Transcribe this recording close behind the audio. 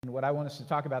And what I want us to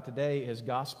talk about today is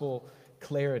gospel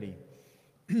clarity.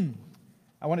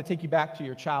 I want to take you back to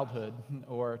your childhood,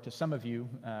 or to some of you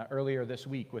earlier this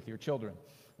week with your children,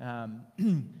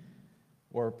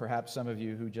 or perhaps some of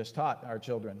you who just taught our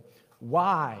children.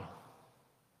 Why?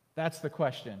 That's the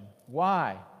question.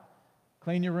 Why?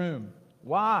 Clean your room.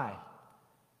 Why?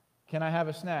 Can I have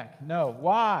a snack? No.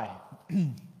 Why?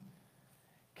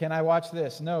 Can I watch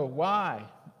this? No. Why?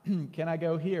 Can I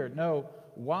go here? No.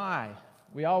 Why?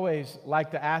 We always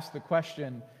like to ask the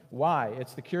question, why?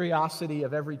 It's the curiosity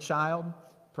of every child.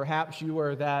 Perhaps you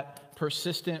were that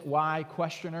persistent why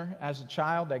questioner as a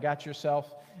child that got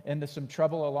yourself into some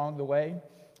trouble along the way.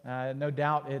 No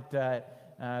doubt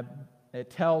it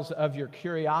tells of your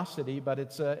curiosity, but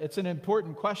it's an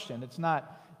important question. It's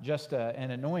not just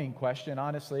an annoying question.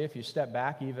 Honestly, if you step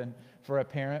back, even for a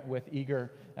parent with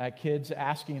eager kids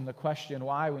asking the question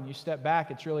why, when you step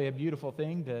back, it's really a beautiful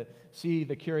thing to see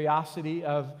the curiosity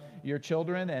of your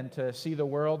children and to see the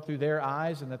world through their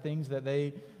eyes and the things that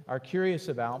they are curious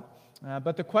about.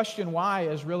 But the question why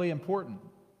is really important.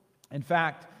 In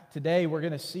fact, today we're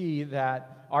going to see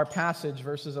that our passage,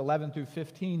 verses 11 through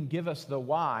 15, give us the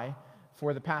why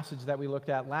for the passage that we looked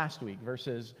at last week,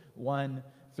 verses 1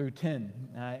 through 10.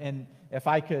 And if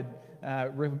I could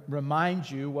remind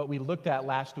you, what we looked at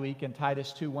last week in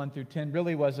Titus 2, 1 through 10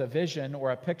 really was a vision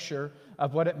or a picture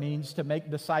of what it means to make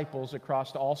disciples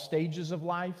across all stages of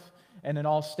life and in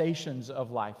all stations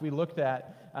of life. We looked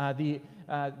at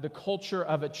the culture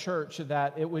of a church,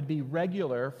 that it would be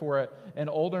regular for an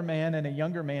older man and a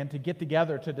younger man to get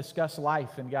together to discuss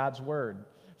life and God's Word.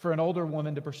 For an older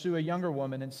woman to pursue a younger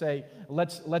woman and say,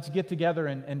 let's get together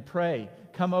and pray.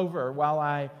 Come over while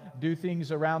I do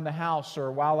things around the house,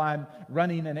 or while I'm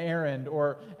running an errand,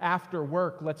 or after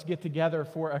work, let's get together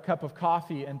for a cup of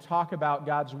coffee and talk about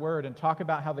God's Word and talk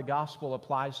about how the gospel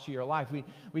applies to your life.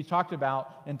 We talked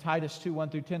about in Titus 2, 1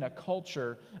 through 10, a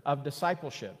culture of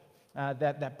discipleship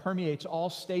that permeates all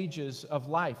stages of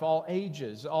life, all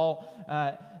ages, all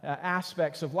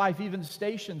aspects of life, even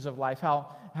stations of life,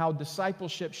 how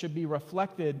discipleship should be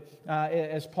reflected,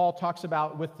 as Paul talks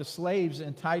about with the slaves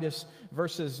in Titus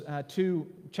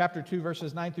chapter 2,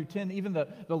 verses 9 through 10, even the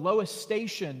lowest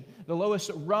station, the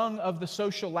lowest rung of the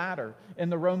social ladder in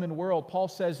the Roman world. Paul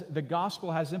says the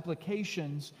gospel has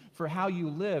implications for how you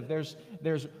live.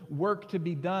 There's work to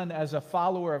be done as a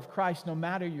follower of Christ, no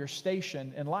matter your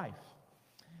station in life.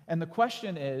 And the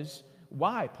question is,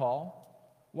 why, Paul?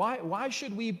 Why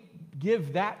should we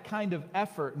give that kind of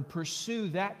effort and pursue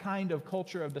that kind of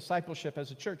culture of discipleship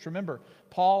as a church? Remember,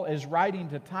 Paul is writing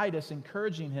to Titus,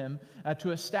 encouraging him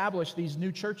to establish these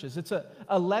new churches. It's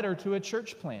a letter to a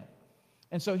church plant.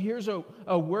 And so here's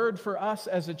a word for us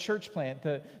as a church plant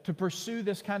to pursue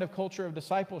this kind of culture of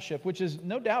discipleship, which is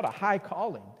no doubt a high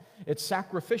calling. It's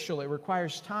sacrificial. It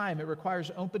requires time. It requires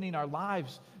opening our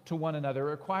lives to one another.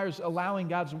 It requires allowing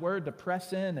God's Word to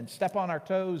press in and step on our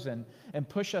toes and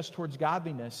push us towards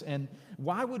godliness. And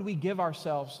why would we give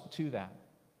ourselves to that?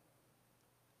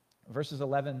 Verses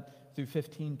 11 through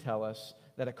 15 tell us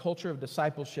that a culture of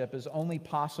discipleship is only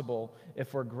possible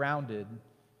if we're grounded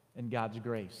in God's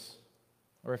grace.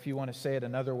 Or if you want to say it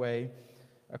another way,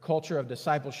 a culture of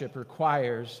discipleship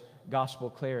requires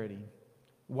gospel clarity.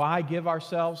 Why give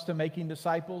ourselves to making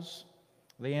disciples?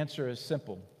 The answer is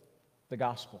simple: the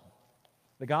gospel.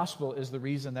 The gospel is the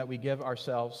reason that we give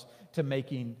ourselves to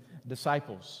making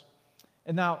disciples.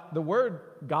 And now, the word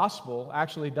gospel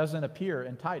actually doesn't appear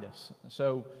in Titus.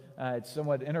 So it's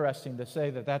somewhat interesting to say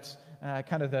that that's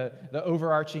kind of the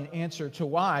overarching answer to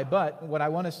why. But what I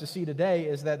want us to see today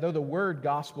is that though the word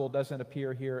gospel doesn't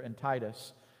appear here in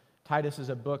Titus, Titus is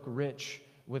a book rich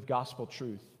with gospel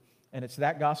truth. And it's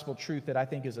that gospel truth that I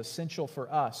think is essential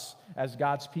for us as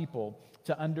God's people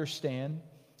to understand,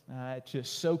 to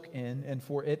soak in, and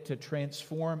for it to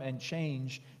transform and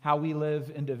change how we live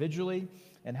individually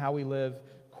and how we live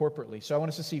corporately. So I want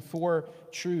us to see four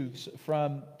truths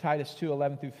from Titus 2,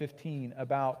 11 through 15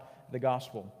 about the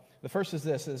gospel. The first is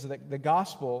this, is that the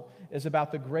gospel is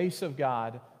about the grace of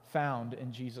God found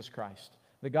in Jesus Christ.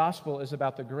 The gospel is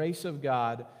about the grace of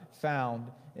God found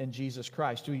in Jesus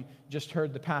Christ. We just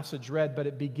heard the passage read, but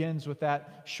it begins with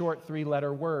that short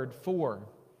three-letter word, for.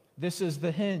 This is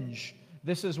the hinge.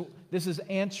 This is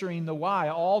answering the why.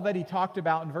 All that he talked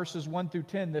about in verses 1 through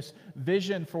 10, this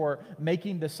vision for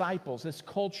making disciples, this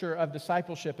culture of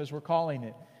discipleship, as we're calling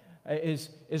it,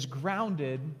 is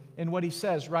grounded in what he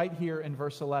says right here in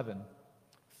verse 11.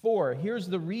 For, here's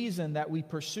the reason that we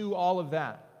pursue all of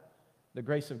that. The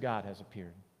grace of God has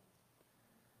appeared.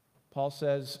 Paul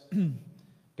says,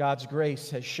 God's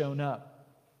grace has shown up.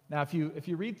 Now, if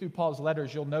you read through Paul's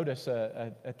letters, you'll notice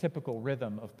a typical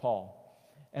rhythm of Paul.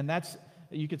 And that's,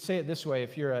 you could say it this way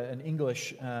if you're an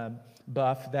English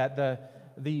buff, that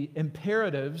the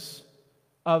imperatives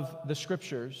of the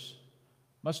Scriptures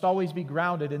must always be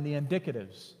grounded in the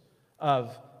indicatives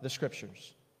of the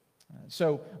Scriptures.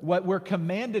 So what we're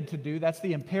commanded to do, that's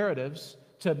the imperatives,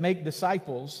 to make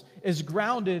disciples, is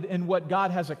grounded in what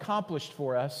God has accomplished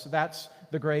for us. That's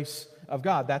the grace of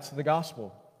God. That's the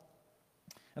gospel.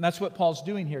 And that's what Paul's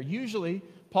doing here. Usually,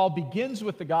 Paul begins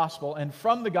with the gospel, and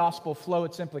from the gospel flow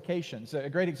its implications. A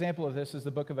great example of this is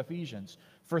the book of Ephesians.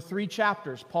 For 3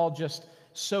 chapters, Paul just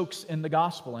soaks in the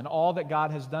gospel and all that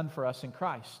God has done for us in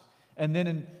Christ. And then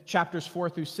in chapters 4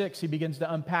 through 6, he begins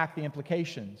to unpack the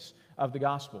implications of the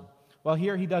gospel. Well,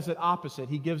 here he does it opposite.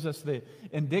 He gives us the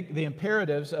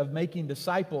imperatives of making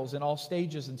disciples in all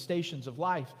stages and stations of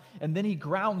life. And then he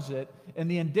grounds it in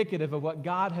the indicative of what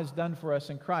God has done for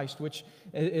us in Christ, which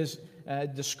is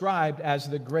described as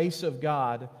the grace of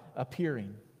God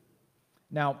appearing.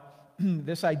 Now,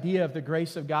 this idea of the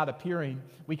grace of God appearing,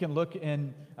 we can look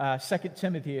in 2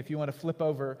 Timothy. If you want to flip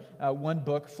over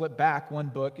flip back one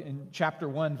book in chapter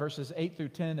 1, verses 8 through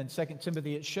 10 in 2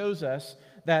 Timothy, it shows us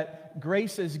that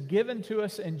grace is given to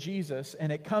us in Jesus,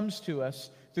 and it comes to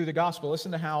us through the gospel.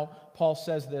 Listen to how Paul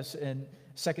says this in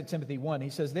 2 Timothy 1. He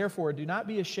says, "Therefore, do not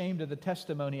be ashamed of the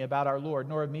testimony about our Lord,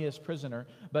 nor of me as prisoner,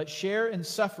 but share in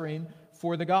suffering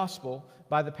for the gospel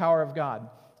by the power of God."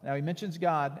 Now, he mentions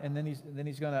God, and then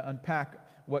he's going to unpack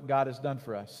what God has done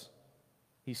for us.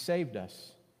 He saved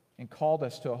us and called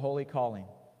us to a holy calling,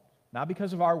 not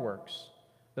because of our works,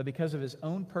 but because of His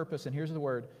own purpose, and here's the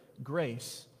word,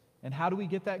 grace. And how do we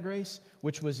get that grace?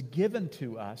 Which was given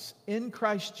to us in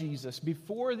Christ Jesus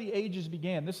before the ages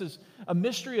began. This is a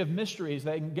mystery of mysteries,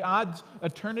 that in God's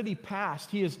eternity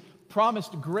past, He has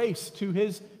promised grace to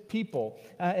His people.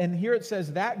 And here it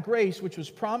says, that grace which was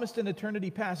promised in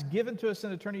eternity past, given to us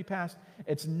in eternity past,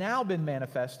 it's now been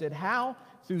manifested. How?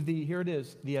 Through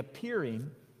the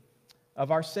appearing of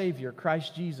our Savior,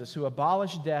 Christ Jesus, who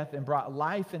abolished death and brought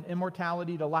life and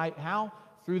immortality to light. How?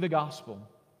 Through the gospel.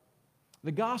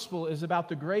 The gospel is about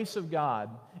the grace of God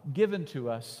given to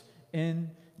us in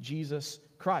Jesus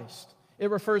Christ. It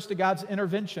refers to God's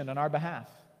intervention on our behalf,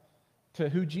 to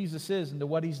who Jesus is and to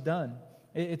what He's done.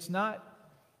 It's not,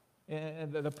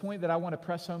 the point that I want to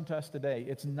press home to us today,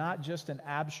 it's not just an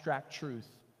abstract truth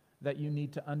that you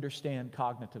need to understand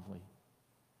cognitively.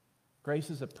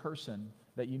 Grace is a person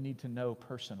that you need to know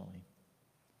personally.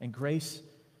 And grace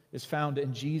is found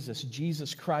in Jesus.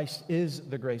 Jesus Christ is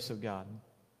the grace of God.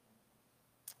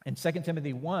 And 2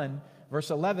 Timothy 1, verse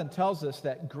 11 tells us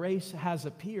that grace has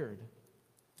appeared.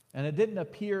 And it didn't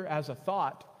appear as a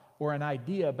thought or an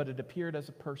idea, but it appeared as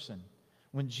a person.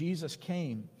 When Jesus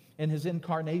came in His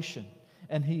incarnation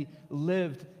and He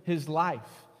lived His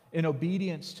life in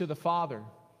obedience to the Father,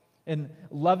 in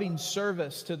loving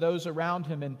service to those around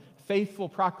Him, in faithful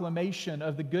proclamation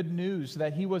of the good news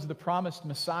that He was the promised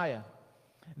Messiah,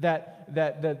 that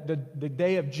the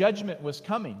day of judgment was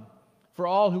coming for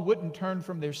all who wouldn't turn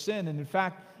from their sin. And in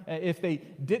fact, if they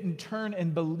didn't turn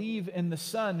and believe in the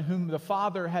Son whom the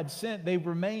Father had sent, they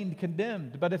remained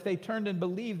condemned. But if they turned and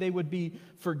believed, they would be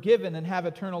forgiven and have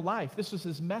eternal life. This was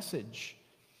His message.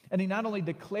 And He not only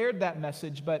declared that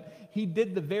message, but He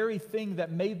did the very thing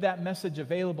that made that message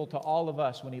available to all of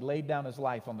us when He laid down His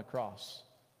life on the cross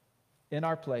in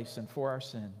our place and for our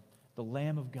sin, the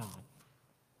Lamb of God,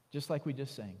 just like we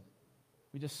just sang.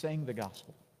 We just sang the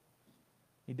gospel.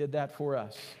 He did that for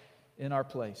us in our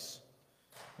place.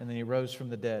 And then He rose from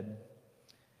the dead.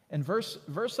 And verse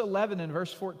 11 and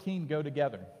verse 14 go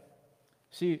together.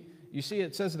 You see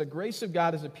it says the grace of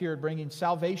God has appeared, bringing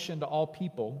salvation to all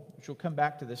people, which we'll come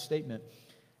back to this statement.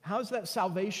 How has that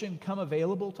salvation come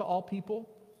available to all people?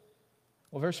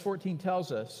 Well, verse 14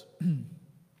 tells us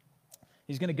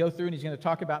He's going to go through and He's going to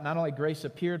talk about not only grace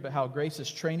appeared, but how grace is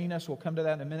training us. We'll come to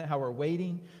that in a minute, how we're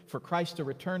waiting for Christ to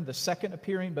return, the second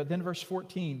appearing. But then verse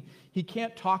 14, He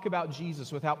can't talk about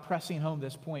Jesus without pressing home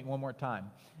this point one more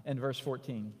time. In verse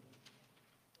 14,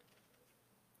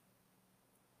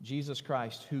 Jesus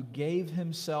Christ, who gave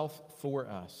Himself for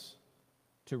us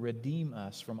to redeem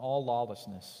us from all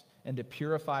lawlessness and to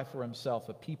purify for Himself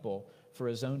a people for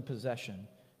His own possession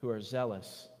who are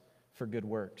zealous for good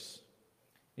works.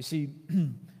 You see,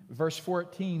 verse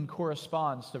 14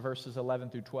 corresponds to verses 11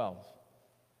 through 12.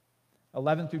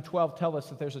 11 through 12 tell us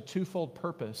that there's a twofold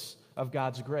purpose of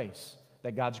God's grace,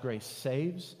 that God's grace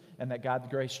saves and that God's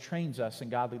grace trains us in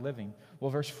godly living. Well,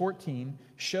 verse 14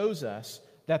 shows us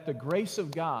that the grace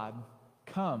of God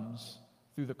comes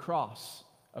through the cross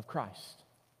of Christ.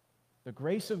 The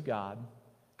grace of God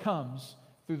comes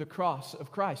through the cross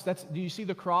of Christ. Do you see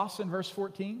the cross in verse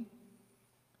 14?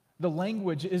 The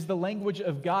language is the language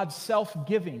of God's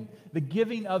self-giving, the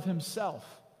giving of himself.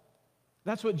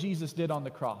 That's what Jesus did on the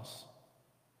cross.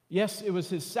 Yes, it was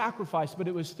his sacrifice, but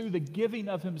it was through the giving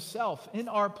of himself in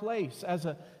our place as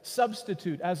a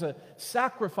substitute, as a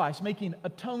sacrifice, making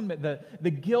atonement, the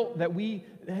guilt that we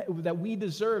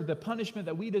deserve, the punishment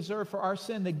that we deserve for our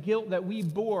sin, the guilt that we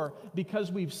bore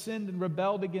because we've sinned and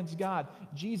rebelled against God.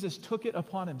 Jesus took it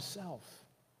upon himself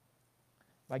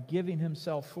by giving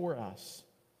himself for us.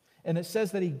 And it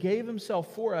says that he gave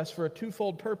himself for us for a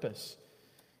twofold purpose.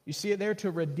 You see it there, to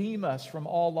redeem us from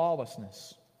all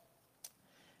lawlessness.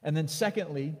 And then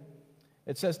secondly,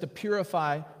 it says to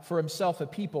purify for himself a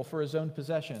people for his own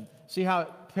possession. See how it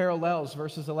parallels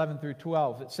verses 11 through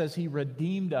 12. It says he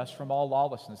redeemed us from all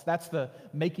lawlessness. That's the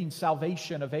making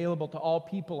salvation available to all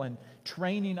people and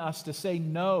training us to say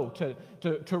no,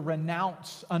 to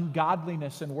renounce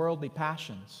ungodliness and worldly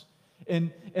passions.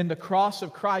 In the cross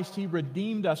of Christ, he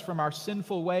redeemed us from our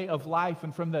sinful way of life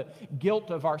and from the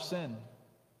guilt of our sin,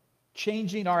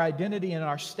 changing our identity and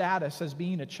our status as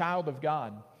being a child of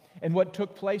God. And what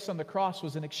took place on the cross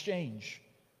was an exchange.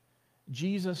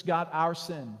 Jesus got our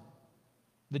sin,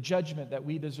 the judgment that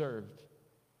we deserved,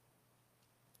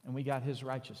 and we got his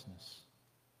righteousness,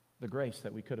 the grace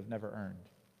that we could have never earned.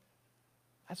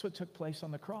 That's what took place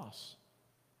on the cross.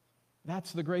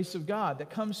 That's the grace of God that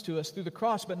comes to us through the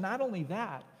cross. But not only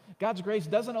that, God's grace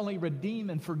doesn't only redeem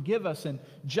and forgive us and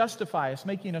justify us,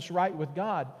 making us right with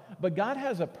God, but God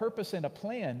has a purpose and a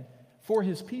plan for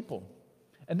his people.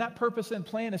 And that purpose and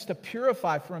plan is to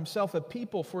purify for himself a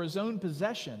people for his own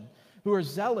possession who are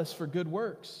zealous for good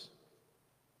works.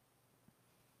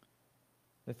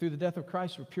 That through the death of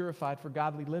Christ we're purified for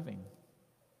godly living.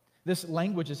 This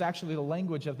language is actually the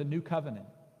language of the new covenant.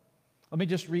 Let me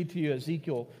just read to you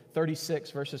Ezekiel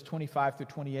 36, verses 25 through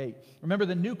 28. Remember,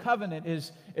 the new covenant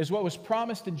is what was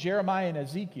promised in Jeremiah and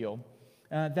Ezekiel,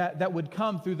 that would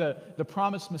come through the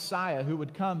promised Messiah who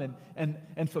would come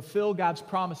and fulfill God's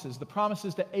promises. The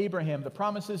promises to Abraham, the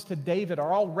promises to David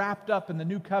are all wrapped up in the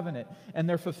new covenant, and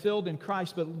they're fulfilled in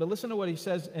Christ. But listen to what he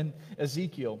says in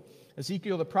Ezekiel.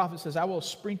 Ezekiel, the prophet, says, I will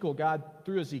sprinkle, God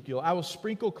through Ezekiel, I will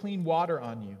sprinkle clean water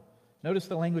on you. Notice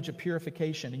the language of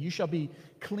purification. And you shall be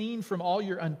clean from all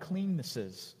your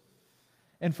uncleannesses.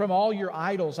 And from all your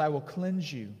idols I will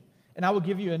cleanse you. And I will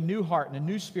give you a new heart, and a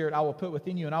new spirit I will put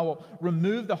within you. And I will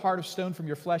remove the heart of stone from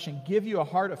your flesh and give you a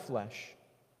heart of flesh.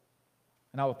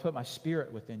 And I will put my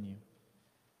spirit within you.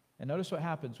 And notice what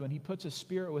happens. When he puts a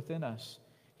spirit within us,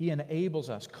 he enables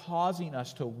us, causing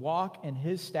us to walk in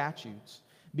his statutes,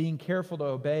 being careful to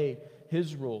obey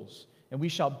his rules. And we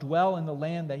shall dwell in the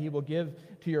land that he will give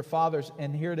to your fathers.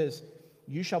 And here it is,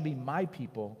 you shall be my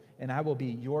people, and I will be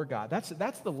your God.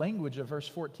 That's the language of verse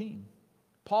 14.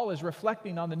 Paul is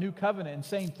reflecting on the new covenant and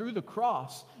saying through the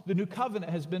cross, the new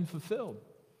covenant has been fulfilled.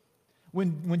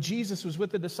 When Jesus was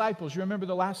with the disciples, you remember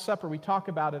the Last Supper, we talk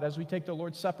about it as we take the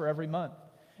Lord's Supper every month.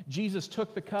 Jesus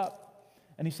took the cup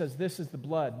and he says, this is the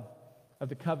blood of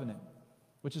the covenant,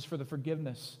 which is for the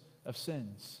forgiveness of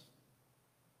sins.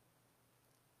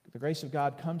 The grace of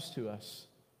God comes to us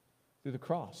through the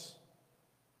cross,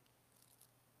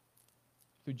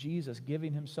 through Jesus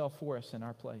giving himself for us in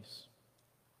our place.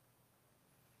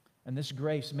 And this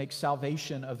grace makes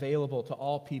salvation available to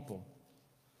all people,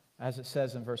 as it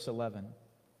says in verse 11,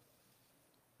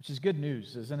 which is good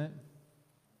news, isn't it?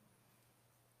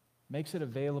 Makes it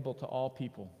available to all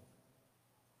people.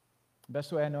 The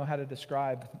best way I know how to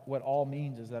describe what all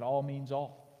means is that all means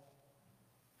all.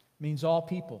 It means all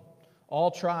people,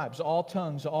 all tribes, all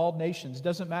tongues, all nations.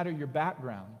 Doesn't matter your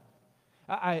background.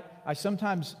 I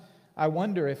sometimes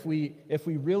wonder if we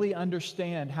really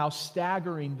understand how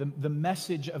staggering the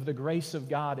message of the grace of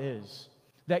God is.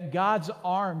 That God's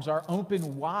arms are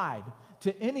open wide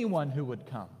to anyone who would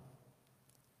come.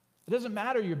 It doesn't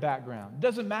matter your background. It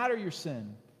doesn't matter your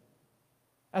sin.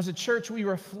 As a church, we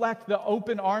reflect the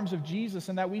open arms of Jesus,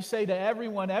 and that we say to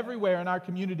everyone everywhere in our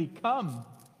community, come.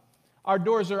 Our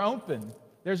doors are open.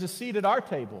 There's a seat at our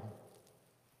table.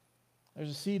 There's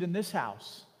a seat in this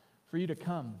house for you to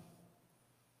come.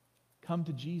 Come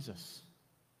to Jesus.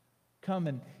 Come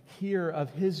and hear of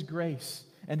his grace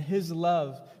and his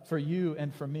love for you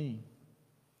and for me.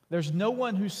 There's no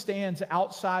one who stands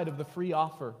outside of the free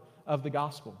offer of the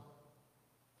gospel.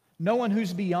 No one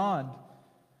who's beyond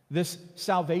this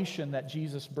salvation that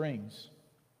Jesus brings.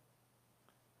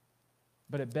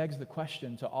 But it begs the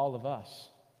question to all of us,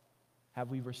 have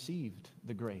we received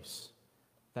the grace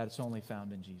that's only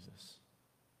found in Jesus?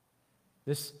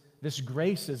 This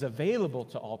grace is available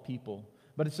to all people,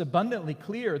 but it's abundantly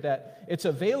clear that it's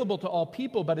available to all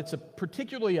people, but it's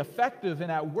particularly effective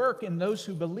and at work in those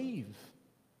who believe.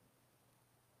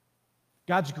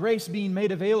 God's grace being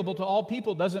made available to all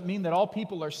people doesn't mean that all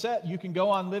people are set. You can go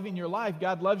on living your life.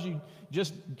 God loves you.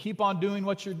 Just keep on doing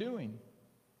what you're doing.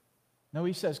 No,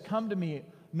 he says, come to me,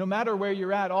 no matter where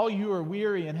you're at, all you are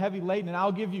weary and heavy laden, and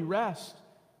I'll give you rest.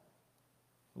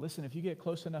 Listen, if you get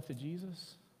close enough to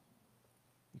Jesus,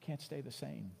 you can't stay the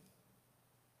same.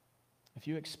 If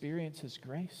you experience his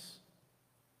grace,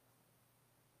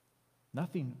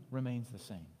 nothing remains the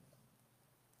same.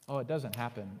 Oh, it doesn't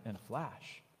happen in a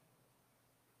flash.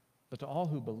 But to all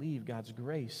who believe, God's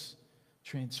grace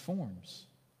transforms.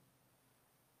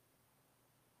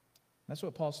 That's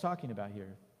what Paul's talking about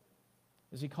here.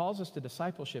 As he calls us to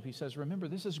discipleship, he says, remember,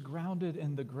 this is grounded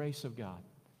in the grace of God.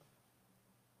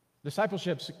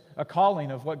 Discipleship's a calling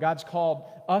of what God's called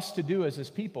us to do as his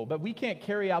people, but we can't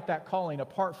carry out that calling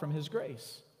apart from his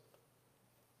grace.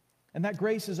 And that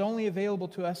grace is only available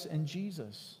to us in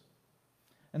Jesus.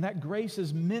 And that grace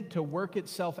is meant to work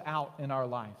itself out in our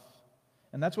life.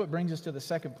 And that's what brings us to the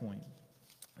second point,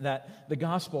 that the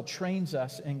gospel trains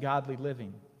us in godly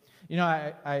living. You know,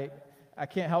 I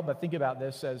can't help but think about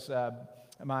this as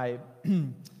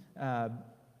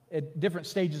at different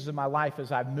stages of my life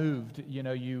as I've moved. You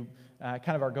know, you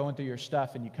kind of are going through your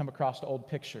stuff and you come across old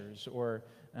pictures or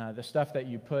the stuff that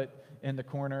you put in the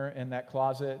corner in that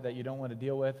closet that you don't want to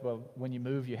deal with. Well, when you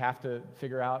move, you have to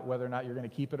figure out whether or not you're going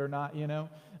to keep it or not, you know.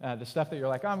 The stuff that you're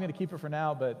like, oh, I'm going to keep it for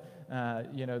now, but,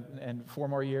 you know, and 4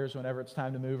 more years, whenever it's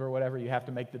time to move or whatever, you have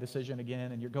to make the decision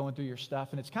again, and you're going through your stuff.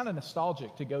 And it's kind of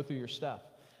nostalgic to go through your stuff.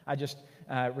 I just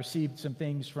received some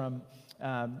things from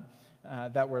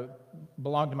that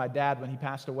belonged to my dad when he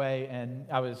passed away, and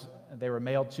they were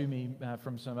mailed to me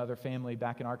from some other family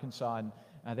back in Arkansas,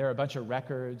 and there were a bunch of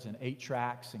records and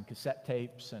 8-tracks and cassette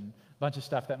tapes and a bunch of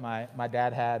stuff that my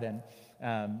dad had, and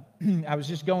I was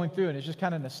just going through, and it's just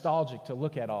kind of nostalgic to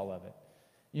look at all of it,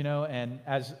 you know. And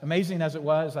as amazing as it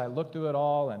was, I looked through it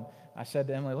all, and I said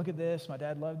to Emily, "Look at this! My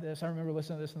dad loved this. I remember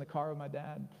listening to this in the car with my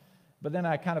dad." But then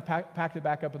I kind of packed it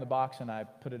back up in the box, and I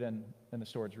put it in the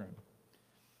storage room.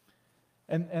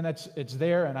 And it's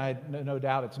there, and I no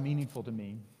doubt it's meaningful to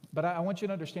me. But I want you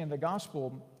to understand the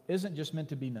gospel isn't just meant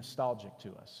to be nostalgic to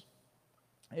us.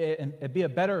 It'd be a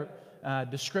better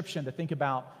description to think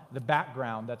about the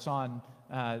background that's on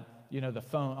the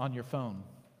phone, on your phone,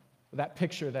 that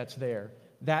picture that's there.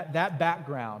 That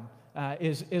background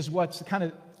is what's kind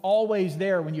of always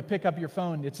there when you pick up your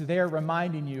phone. It's there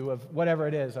reminding you of whatever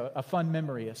it is, a fun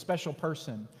memory, a special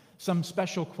person, some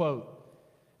special quote.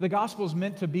 The gospel is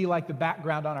meant to be like the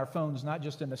background on our phones, not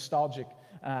just a nostalgic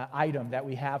item that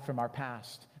we have from our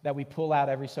past, that we pull out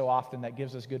every so often that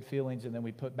gives us good feelings and then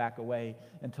we put back away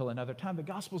until another time. The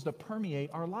gospel is to permeate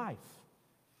our life.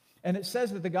 And it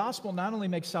says that the gospel not only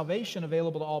makes salvation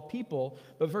available to all people,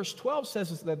 but verse 12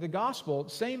 says that the gospel,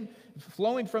 same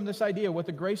flowing from this idea, what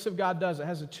the grace of God does, it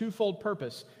has a twofold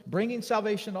purpose, bringing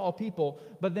salvation to all people,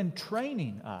 but then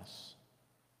training us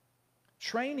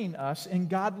in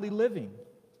godly living.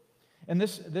 And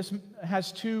this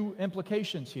has 2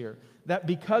 implications here, that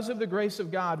because of the grace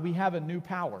of God, we have a new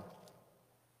power.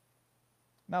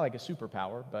 Not like a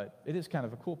superpower, but it is kind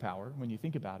of a cool power when you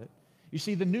think about it. You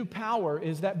see, the new power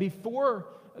is that before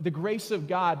the grace of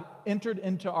God entered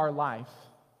into our life,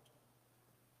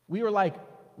 we were like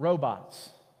robots.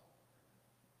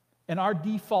 And our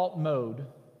default mode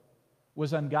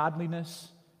was ungodliness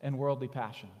and worldly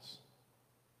passions.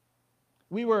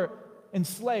 We were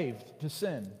enslaved to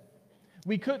sin.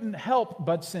 We couldn't help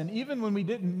but sin. Even when we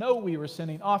didn't know we were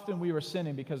sinning, often we were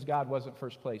sinning because God wasn't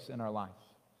first place in our life.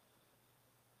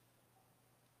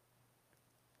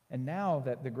 And now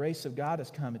that the grace of God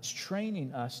has come, it's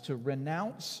training us to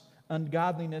renounce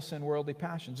ungodliness and worldly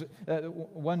passions.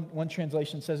 One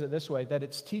translation says it this way, that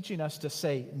it's teaching us to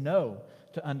say no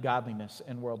to ungodliness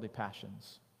and worldly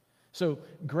passions. So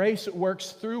grace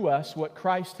works through us what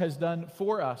Christ has done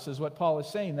for us, is what Paul is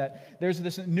saying, that there's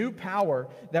this new power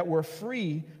that we're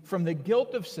free from the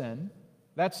guilt of sin.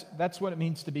 That's what it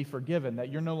means to be forgiven, that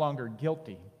you're no longer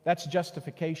guilty. That's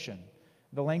justification.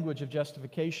 The language of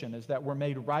justification is that we're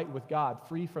made right with God,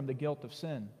 free from the guilt of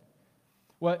sin.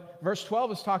 What verse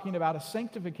 12 is talking about is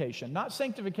sanctification. Not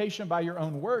sanctification by your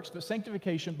own works, but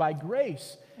sanctification by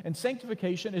grace. And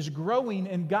sanctification is growing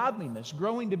in godliness,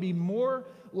 growing to be more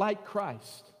like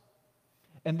Christ.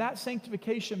 And that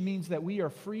sanctification means that we are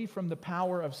free from the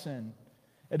power of sin.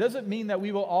 It doesn't mean that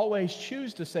we will always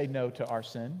choose to say no to our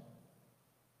sin,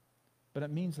 but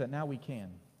it means that now we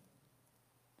can.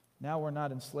 Now we're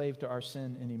not enslaved to our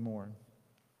sin anymore.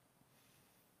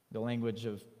 The language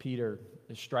of Peter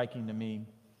is striking to me.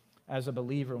 As a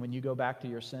believer, when you go back to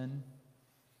your sin,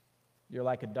 you're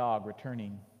like a dog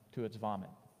returning to its vomit.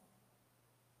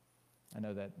 I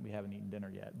know that we haven't eaten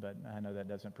dinner yet, but I know that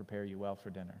doesn't prepare you well for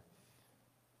dinner.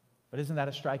 But isn't that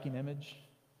a striking image?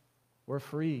 We're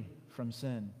free from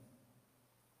sin.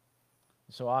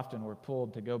 So often we're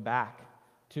pulled to go back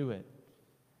to it.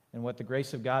 And what the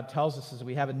grace of God tells us is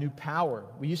we have a new power.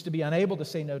 We used to be unable to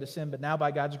say no to sin, but now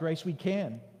by God's grace we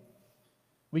can.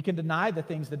 We can deny the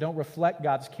things that don't reflect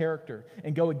God's character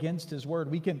and go against His word.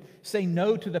 We can say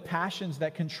no to the passions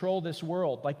that control this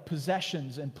world, like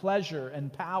possessions and pleasure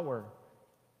and power.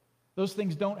 Those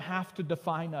things don't have to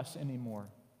define us anymore.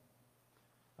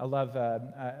 I love,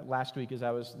 last week as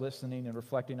I was listening and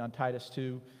reflecting on Titus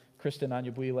 2, Kristen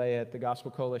Anyabwile at the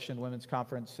Gospel Coalition Women's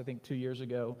Conference, I think 2 years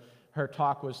ago, her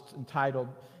talk was entitled,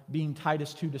 Being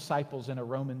Titus 2 Disciples in a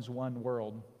Romans 1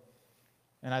 World.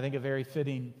 And I think a very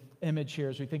fitting image here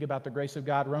as we think about the grace of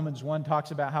God. Romans 1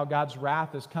 talks about how God's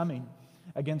wrath is coming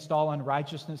against all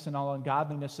unrighteousness and all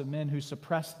ungodliness of men who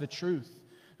suppress the truth,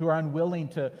 who are unwilling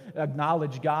to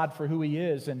acknowledge God for who He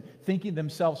is, and thinking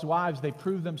themselves wise, they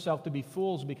prove themselves to be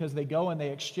fools because they go and they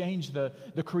exchange the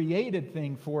created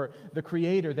thing for the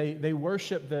Creator. They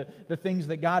worship the things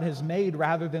that God has made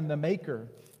rather than the Maker.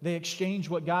 They exchange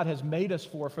what God has made us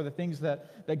for the things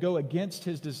that go against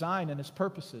His design and His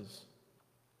purposes.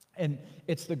 And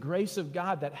it's the grace of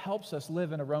God that helps us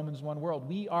live in a Romans 1 world.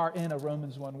 We are in a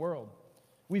Romans 1 world.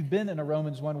 We've been in a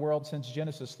Romans 1 world since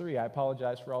Genesis 3. I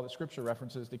apologize for all the scripture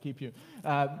references to keep you,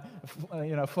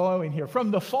 flowing here.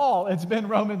 From the fall, it's been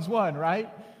Romans 1, right?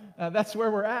 That's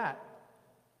where we're at.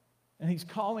 And He's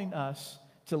calling us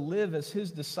to live as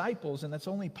His disciples, and that's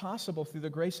only possible through the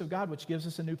grace of God, which gives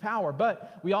us a new power.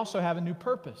 But we also have a new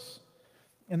purpose.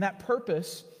 And that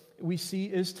purpose, we see,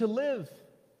 is to live.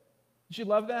 Did you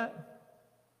love that?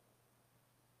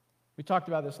 We talked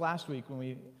about this last week when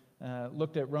we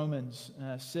looked at Romans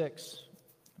 6.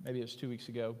 Maybe it was 2 weeks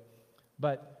ago.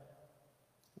 But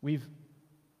we've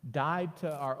died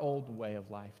to our old way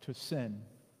of life, to sin,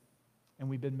 and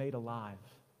we've been made alive.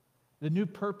 The new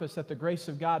purpose that the grace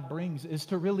of God brings is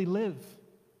to really live.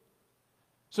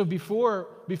 So before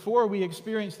we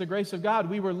experienced the grace of God,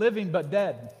 we were living but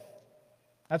dead.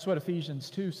 That's what Ephesians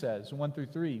 2 says, 1 through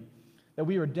 3. That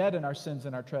we were dead in our sins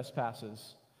and our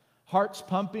trespasses. Hearts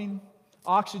pumping,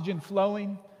 oxygen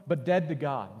flowing, but dead to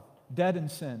God, dead in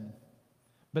sin.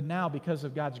 But now, because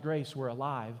of God's grace, we're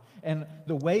alive. And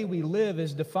the way we live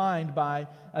is defined by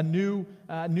a new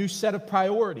set of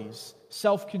priorities,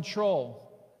 self-control,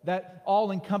 that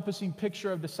all-encompassing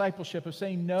picture of discipleship, of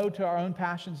saying no to our own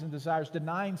passions and desires,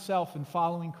 denying self and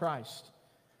following Christ.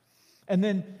 And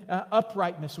then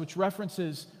uprightness, which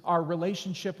references our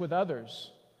relationship with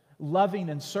others, loving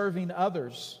and serving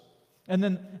others. And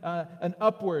then an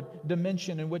upward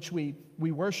dimension in which we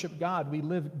worship God. We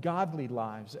live godly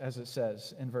lives, as it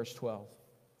says in verse 12.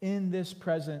 In this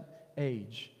present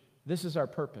age, this is our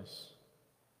purpose.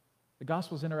 The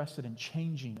gospel is interested in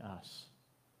changing us.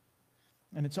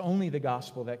 And it's only the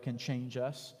gospel that can change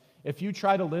us. If you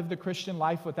try to live the Christian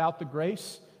life without the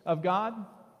grace of God,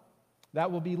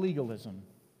 that will be legalism.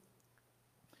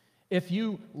 If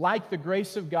you like the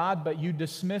grace of God, but you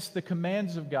dismiss the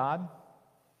commands of God,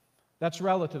 that's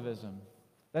relativism.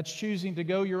 That's choosing to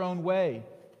go your own way,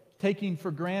 taking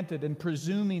for granted and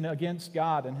presuming against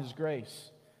God and His grace.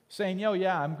 Saying,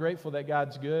 I'm grateful that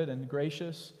God's good and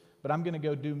gracious, but I'm going to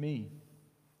go do me.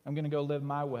 I'm going to go live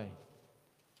my way.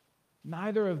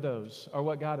 Neither of those are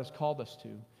what God has called us to.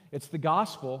 It's the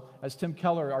gospel, as Tim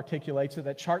Keller articulates it,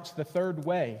 that charts the third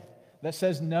way, that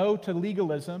says no to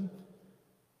legalism,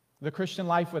 the Christian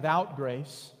life without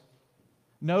grace,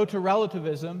 no to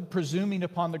relativism, presuming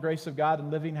upon the grace of God and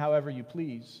living however you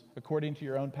please, according to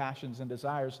your own passions and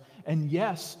desires, and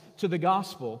yes to the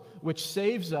gospel, which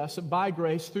saves us by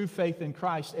grace through faith in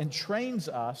Christ and trains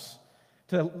us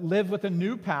to live with a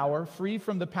new power, free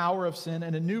from the power of sin,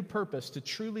 and a new purpose to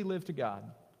truly live to God.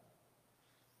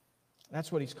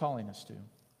 That's what He's calling us to.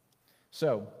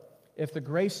 So, if the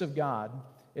grace of God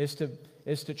is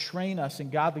to train us in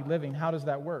godly living, how does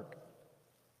that work?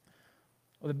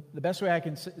 Well, the best way I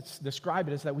can describe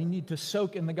it is that we need to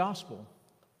soak in the gospel.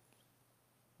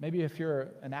 Maybe if you're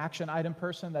an action item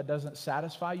person, that doesn't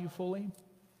satisfy you fully.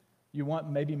 You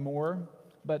want maybe more.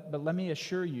 But let me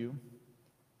assure you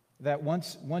that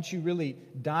once you really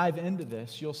dive into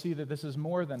this, you'll see that this is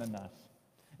more than enough.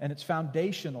 And it's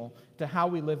foundational to how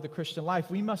we live the Christian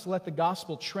life. We must let the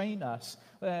gospel train us.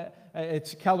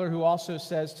 It's Keller who also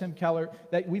says, Tim Keller,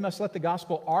 that we must let the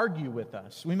gospel argue with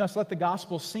us. We must let the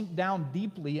gospel sink down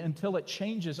deeply until it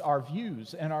changes our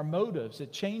views and our motives.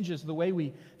 It changes the way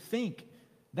we think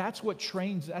That's what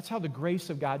trains, that's how the grace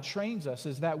of God trains us,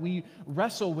 is that we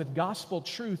wrestle with gospel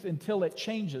truth until it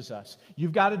changes us.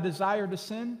 You've got a desire to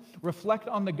sin, reflect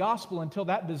on the gospel until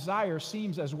that desire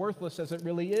seems as worthless as it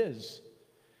really is.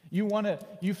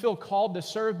 You feel called to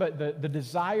serve, but the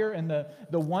desire and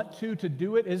the want to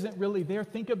do it isn't really there.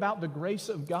 Think about the grace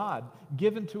of God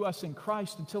given to us in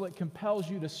Christ until it compels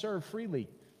you to serve freely.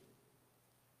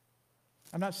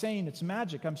 I'm not saying it's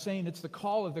magic. I'm saying it's the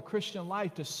call of the Christian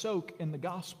life to soak in the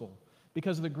gospel,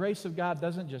 because the grace of God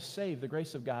doesn't just save, the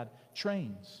grace of God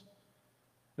trains.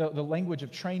 The language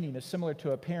of training is similar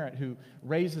to a parent who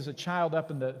raises a child up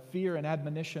in the fear and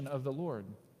admonition of the Lord.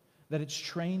 That it's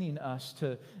training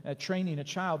a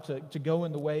child to go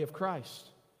in the way of Christ.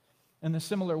 In a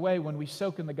similar way, when we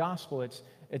soak in the gospel,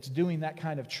 it's doing that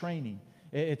kind of training.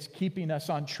 It's keeping us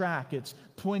on track. It's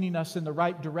pointing us in the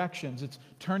right directions. It's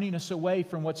turning us away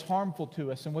from what's harmful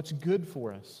to us and what's good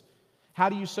for us. How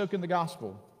do you soak in the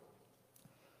gospel?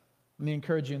 Let me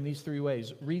encourage you in these 3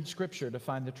 ways. Read Scripture to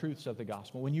find the truths of the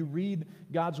gospel. When you read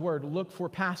God's Word, look for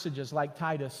passages like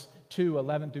Titus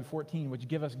 2:11-14, which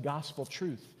give us gospel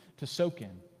truth to soak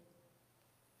in.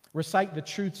 Recite the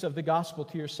truths of the gospel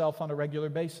to yourself on a regular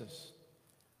basis.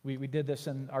 We did this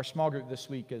in our small group this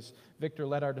week as Victor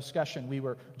led our discussion. We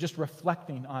were just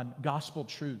reflecting on gospel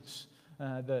truths,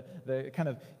 the kind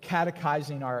of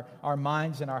catechizing our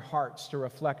minds and our hearts to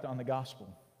reflect on the gospel.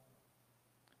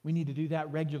 We need to do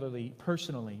that regularly,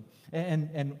 personally.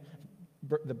 And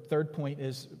the third point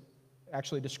is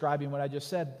actually describing what I just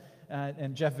said.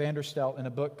 And Jeff Vanderstelt, in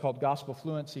a book called Gospel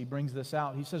Fluency, brings this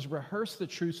out. He says, rehearse the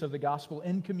truths of the gospel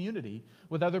in community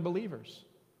with other believers.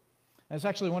 And it's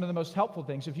actually one of the most helpful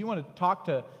things. If you want to talk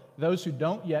to those who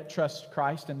don't yet trust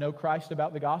Christ and know Christ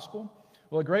about the gospel,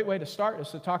 well, a great way to start is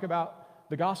to talk about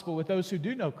the gospel with those who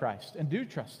do know Christ and do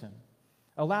trust Him.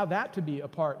 Allow that to be a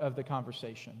part of the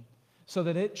conversation so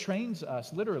that it trains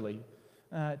us, literally,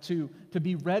 to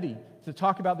be ready to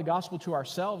talk about the gospel to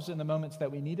ourselves in the moments that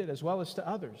we need it, as well as to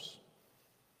others.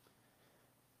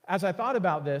 As I thought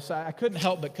about this, I couldn't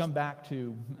help but come back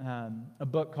to a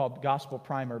book called Gospel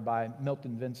Primer by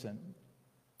Milton Vincent.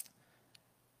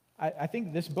 I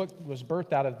think this book was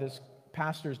birthed out of this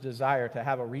pastor's desire to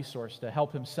have a resource to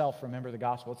help himself remember the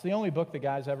gospel. It's the only book the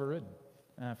guy's ever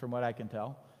written, from what I can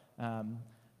tell.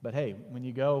 But hey, when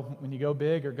you go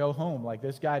big or go home, like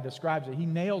this guy describes it, he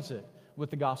nails it with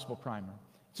the Gospel Primer.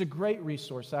 It's a great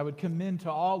resource I would commend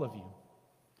to all of you.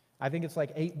 I think it's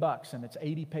like $8 and it's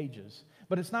 80 pages.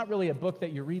 But it's not really a book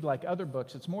that you read like other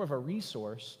books. It's more of a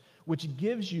resource which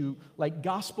gives you like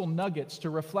gospel nuggets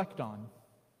to reflect on.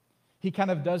 He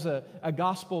kind of does a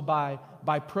gospel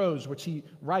by prose, which he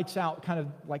writes out kind of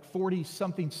like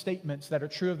 40-something statements that are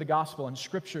true of the gospel and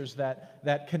scriptures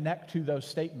that connect to those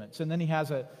statements. And then he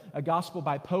has a gospel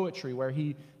by poetry where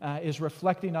he is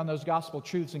reflecting on those gospel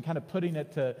truths and kind of putting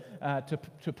it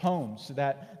to poems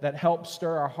that help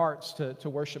stir our hearts to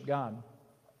worship God.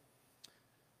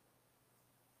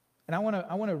 And I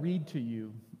want to read to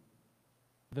you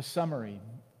the summary,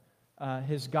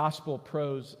 his gospel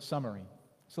prose summary.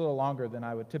 It's a little longer than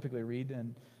I would typically read,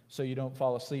 and so you don't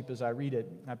fall asleep as I read it.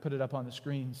 I put it up on the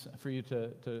screens for you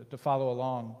to follow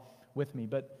along with me.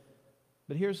 But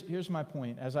here's my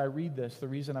point. As I read this, the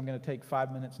reason I'm going to take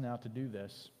 5 minutes now to do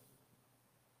this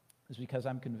is because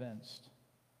I'm convinced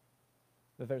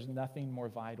that there's nothing more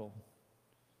vital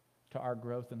to our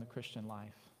growth in the Christian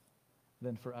life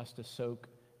than for us to soak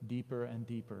deeper and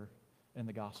deeper in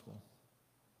the gospel.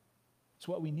 It's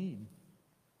what we need.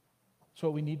 It's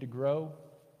what we need to grow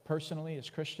personally as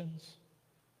Christians.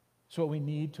 It's what we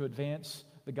need to advance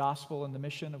the gospel and the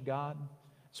mission of God.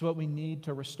 It's what we need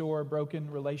to restore broken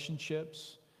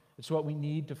relationships. It's what we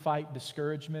need to fight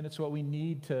discouragement. It's what we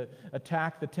need to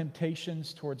attack the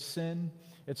temptations towards sin.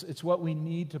 It's what we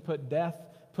need to put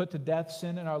to death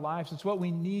sin in our lives. It's what we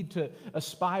need to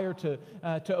aspire to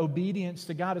obedience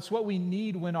to God. It's what we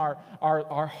need when our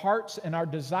hearts and our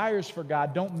desires for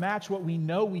God don't match what we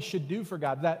know we should do for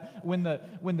God. That when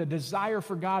the desire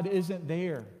for God isn't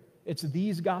there, it's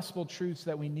these gospel truths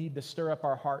that we need to stir up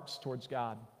our hearts towards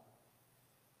God.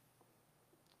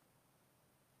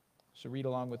 So read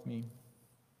along with me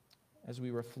as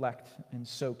we reflect and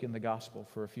soak in the gospel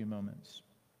for a few moments.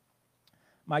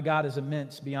 My God is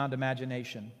immense beyond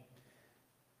imagination.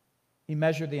 He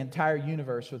measured the entire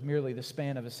universe with merely the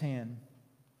span of his hand.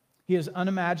 He is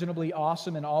unimaginably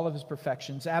awesome in all of his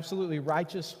perfections, absolutely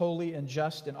righteous, holy, and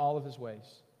just in all of his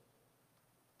ways.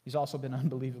 He's also been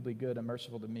unbelievably good and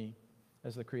merciful to me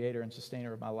as the creator and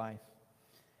sustainer of my life.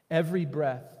 Every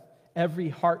breath, every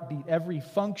heartbeat, every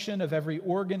function of every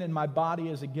organ in my body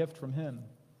is a gift from him.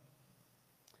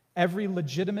 Every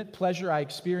legitimate pleasure I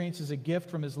experience is a gift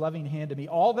from His loving hand to me.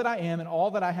 All that I am and all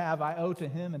that I have, I owe to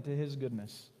Him and to His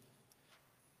goodness.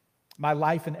 My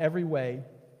life in every way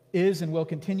is and will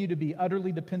continue to be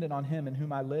utterly dependent on Him in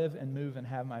whom I live and move and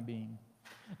have my being.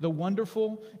 The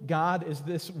wonderful God is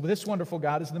this wonderful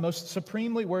God is the most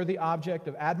supremely worthy object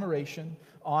of admiration,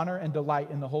 honor, and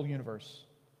delight in the whole universe.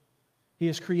 He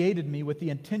has created me with the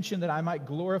intention that I might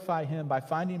glorify Him by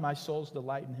finding my soul's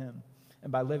delight in Him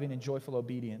and by living in joyful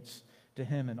obedience to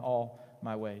Him in all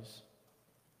my ways.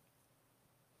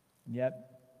 And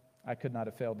yet, I could not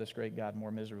have failed this great God more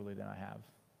miserably than I have.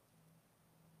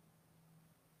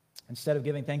 Instead of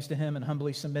giving thanks to Him and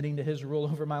humbly submitting to His rule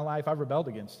over my life, I've rebelled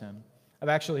against Him. I've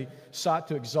actually sought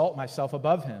to exalt myself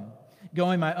above Him.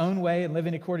 Going my own way and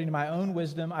living according to my own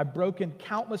wisdom, I've broken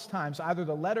countless times either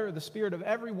the letter or the spirit of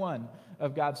every one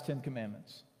of God's 10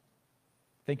 commandments.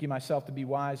 Thinking myself to be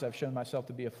wise, I've shown myself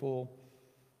to be a fool.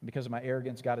 And because of my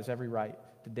arrogance, God has every right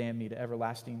to damn me to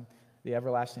the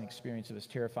everlasting experience of His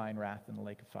terrifying wrath in the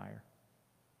lake of fire.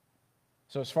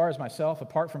 So as far as myself,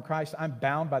 apart from Christ, I'm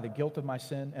bound by the guilt of my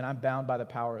sin, and I'm bound by the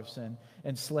power of sin,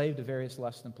 enslaved to various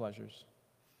lusts and pleasures.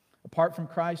 Apart from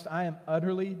Christ, I am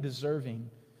utterly deserving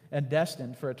and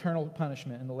destined for eternal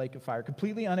punishment in the lake of fire,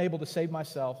 completely unable to save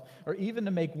myself or even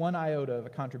to make one iota of a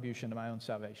contribution to my own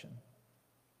salvation.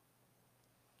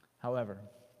 However,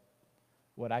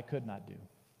 what I could not do,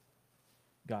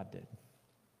 God did.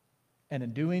 And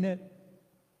in doing it,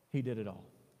 He did it all.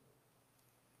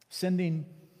 Sending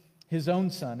His own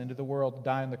Son into the world to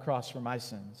die on the cross for my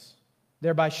sins,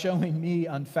 thereby showing me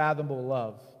unfathomable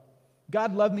love.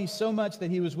 God loved me so much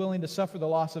that He was willing to suffer the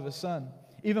loss of His Son.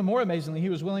 Even more amazingly, He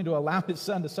was willing to allow His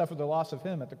Son to suffer the loss of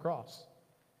Him at the cross.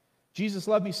 Jesus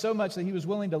loved me so much that He was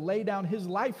willing to lay down His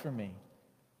life for me.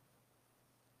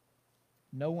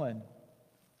 No one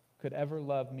could ever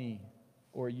love me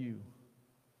or you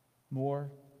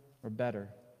more or better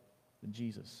than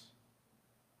Jesus.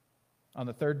 On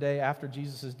the third day after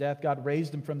Jesus' death, God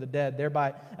raised Him from the dead,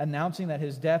 thereby announcing that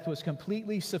His death was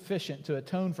completely sufficient to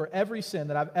atone for every sin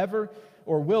that I've ever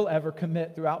or will ever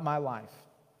commit throughout my life.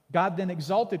 God then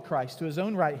exalted Christ to His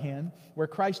own right hand, where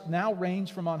Christ now reigns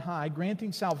from on high,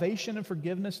 granting salvation and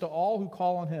forgiveness to all who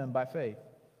call on Him by faith.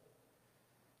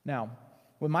 Now,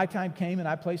 when my time came and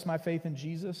I placed my faith in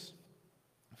Jesus,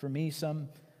 for me some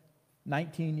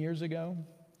 19 years ago,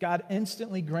 God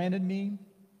instantly granted me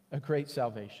a great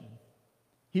salvation.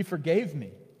 He forgave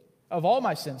me of all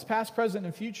my sins, past, present,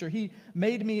 and future. He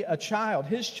made me a child,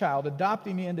 His child,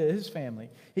 adopting me into His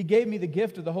family. He gave me the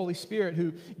gift of the Holy Spirit,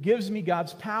 who gives me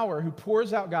God's power, who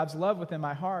pours out God's love within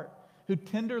my heart, who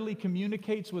tenderly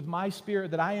communicates with my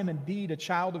spirit that I am indeed a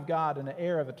child of God and an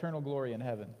heir of eternal glory in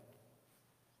heaven.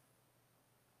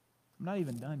 I'm not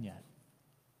even done yet.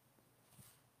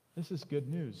 This is good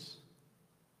news.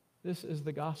 This is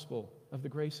the gospel of the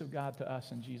grace of God to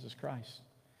us in Jesus Christ.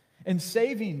 In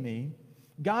saving me,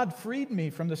 God freed me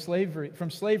from slavery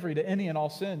to any and all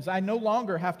sins. I no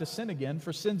longer have to sin again,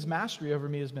 for sin's mastery over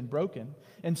me has been broken.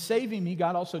 In saving me,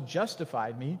 God also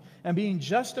justified me. And being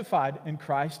justified in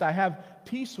Christ, I have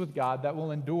peace with God that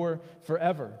will endure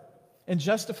forever. In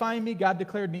justifying me, God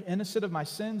declared me innocent of my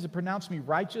sins and pronounced me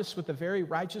righteous with the very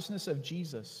righteousness of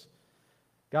Jesus.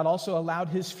 God also allowed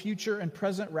His future and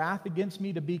present wrath against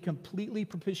me to be completely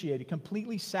propitiated,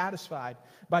 completely satisfied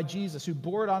by Jesus, who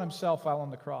bore it on Himself while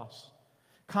on the cross.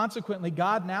 Consequently,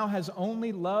 God now has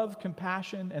only love,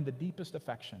 compassion, and the deepest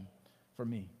affection for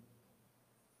me.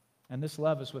 And this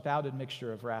love is without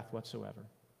admixture of wrath whatsoever.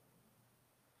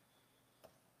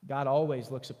 God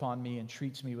always looks upon me and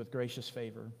treats me with gracious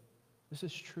favor. This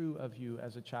is true of you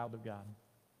as a child of God,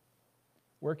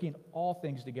 working all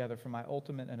things together for my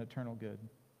ultimate and eternal good.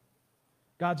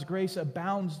 God's grace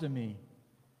abounds to me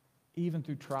even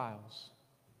through trials,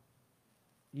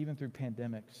 even through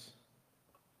pandemics.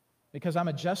 Because I'm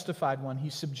a justified one, He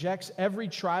subjects every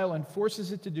trial and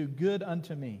forces it to do good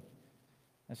unto me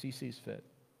as He sees fit.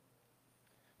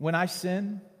 When I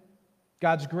sin,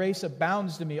 God's grace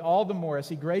abounds to me all the more as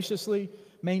He graciously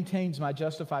maintains my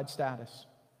justified status.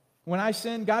 When I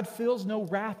sin, God feels no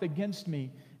wrath against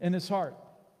me in His heart.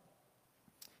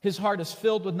 His heart is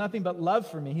filled with nothing but love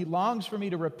for me. He longs for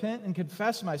me to repent and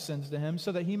confess my sins to Him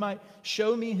so that He might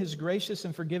show me His gracious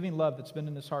and forgiving love that's been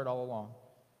in His heart all along.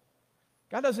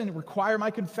 God doesn't require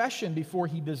my confession before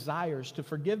He desires to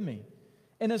forgive me.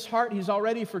 In His heart, He's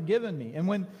already forgiven me. And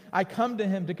when I come to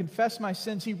Him to confess my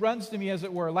sins, He runs to me, as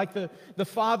it were, like the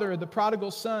father of the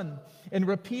prodigal son, and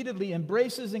repeatedly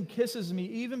embraces and kisses me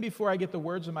even before I get the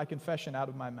words of my confession out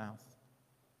of my mouth.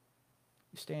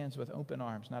 He stands with open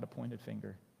arms, not a pointed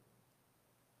finger.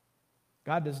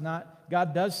 God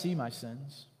does see my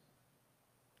sins.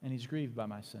 and he's grieved by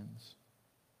my sins.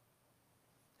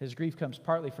 His grief comes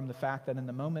partly from the fact that in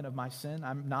the moment of my sin,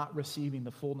 I'm not receiving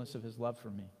the fullness of his love for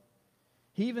me.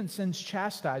 He even sends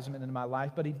chastisement into my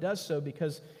life, but he does so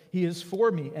because he is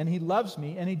for me, and he loves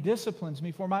me, and he disciplines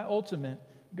me for my ultimate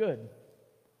good.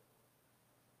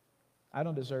 I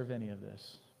don't deserve any of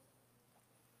this,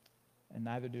 and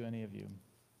neither do any of you,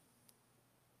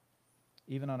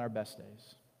 even on our best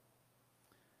days.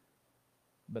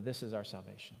 But this is our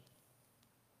salvation.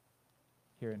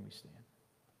 Herein we stand.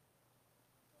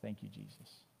 Thank you, Jesus.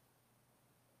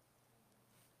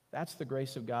 That's the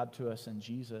grace of God to us in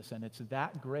Jesus, and it's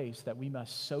that grace that we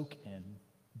must soak in,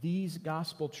 these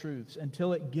gospel truths,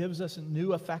 until it gives us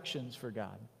new affections for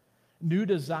God, new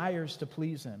desires to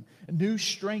please him, new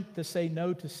strength to say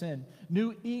no to sin,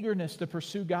 new eagerness to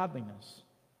pursue godliness.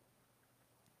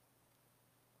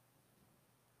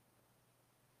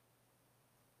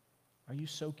 Are you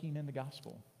soaking in the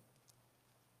gospel?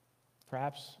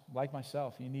 Perhaps, like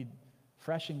myself, you need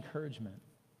fresh encouragement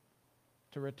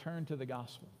to return to the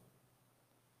gospel.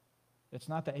 It's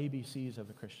not the ABCs of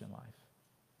the Christian life.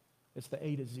 It's the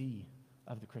A to Z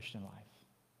of the Christian life.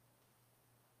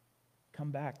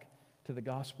 Come back to the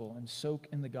gospel and soak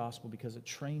in the gospel because it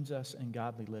trains us in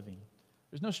godly living.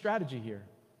 There's no strategy here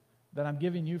that I'm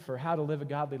giving you for how to live a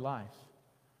godly life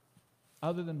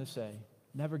other than to say,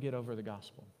 never get over the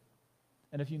gospel.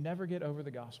 And if you never get over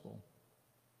the gospel,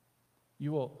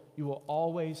 you will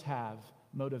always have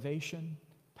motivation,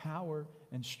 power,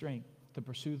 and strength to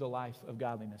pursue the life of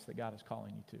godliness that God is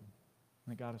calling you to, and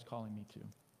that God is calling me to.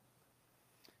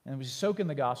 And we soak in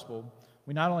the gospel.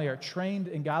 We not only are trained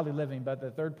in godly living, but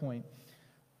the third point,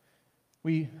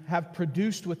 we have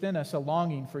produced within us a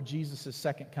longing for Jesus'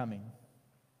 second coming.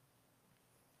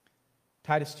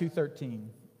 Titus 2:13.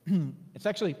 It's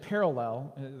actually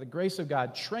parallel. The grace of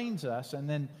God trains us, and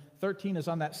then 13 is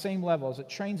on that same level. As it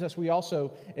trains us,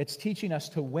 it's teaching us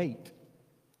to wait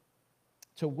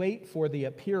for the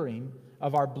appearing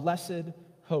of our blessed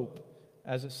hope,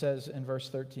 as it says in verse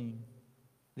 13.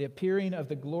 The appearing of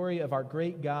the glory of our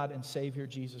great God and Savior,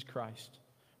 Jesus Christ.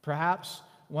 Perhaps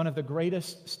one of the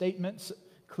greatest statements,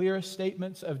 clearest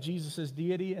statements of Jesus'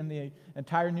 deity in the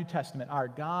entire New Testament, our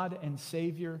God and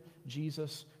Savior,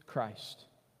 Jesus Christ.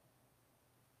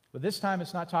 But this time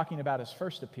it's not talking about his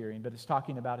first appearing, but it's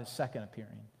talking about his second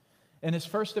appearing. In his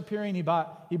first appearing, he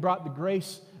brought the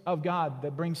grace of God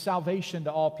that brings salvation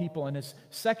to all people. In his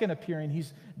second appearing,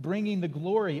 he's bringing the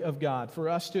glory of God for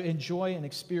us to enjoy and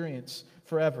experience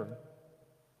forever.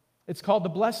 It's called the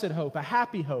blessed hope, a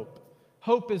happy hope.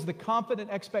 Hope is the confident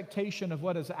expectation of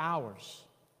what is ours.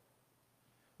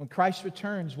 When Christ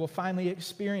returns, we'll finally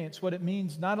experience what it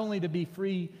means not only to be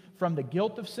free from the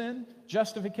guilt of sin,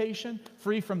 justification,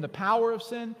 free from the power of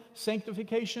sin,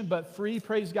 sanctification, but free,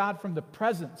 praise God, from the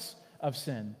presence of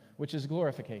sin, which is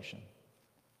glorification.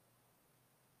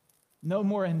 No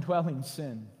more indwelling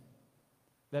sin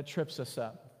that trips us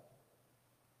up,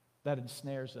 that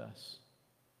ensnares us.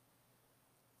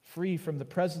 Free from the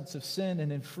presence of sin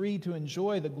and then free to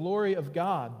enjoy the glory of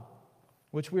God,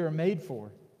 which we are made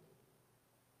for.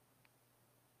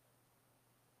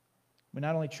 We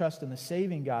not only trust in the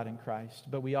saving God in Christ,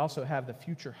 but we also have the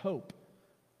future hope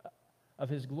of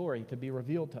his glory to be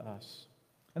revealed to us.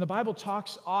 And the Bible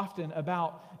talks often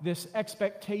about this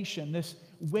expectation, this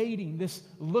waiting, this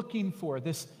looking for,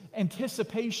 this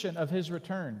anticipation of his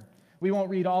return. We won't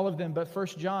read all of them, but 1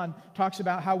 John talks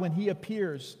about how when he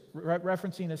appears,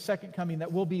 referencing his second coming,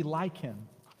 that we'll be like him.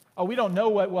 Oh, we don't know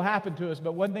what will happen to us,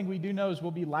 but one thing we do know is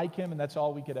we'll be like him, and that's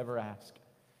all we could ever ask.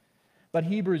 But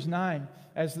Hebrews 9,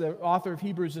 as the author of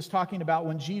Hebrews is talking about,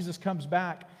 when Jesus comes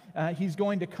back, he's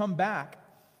going to come back,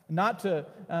 not to,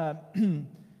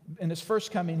 in his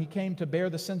first coming, he came to bear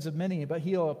the sins of many, but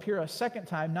he'll appear a second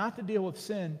time, not to deal with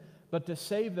sin, but to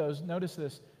save those, notice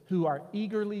this, who are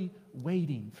eagerly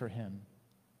waiting for him.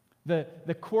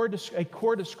 A core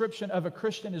description of a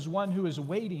Christian is one who is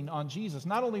waiting on Jesus,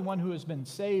 not only one who has been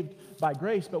saved by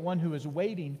grace, but one who is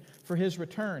waiting for his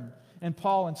return. And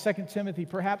Paul in 2 Timothy,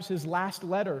 perhaps his last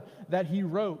letter that he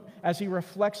wrote, as he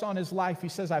reflects on his life, he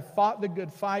says, I've fought the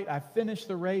good fight, I've finished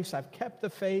the race, I've kept the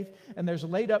faith, and there's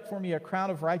laid up for me a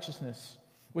crown of righteousness,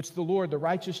 which the Lord, the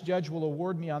righteous judge, will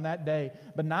award me on that day.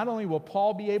 But not only will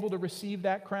Paul be able to receive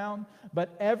that crown, but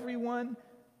everyone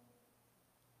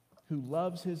who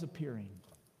loves his appearing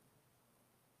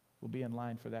will be in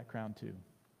line for that crown too.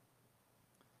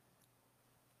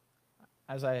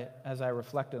 As I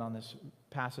reflected on this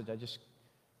passage, I just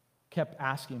kept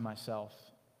asking myself,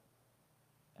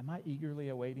 am I eagerly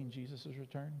awaiting Jesus'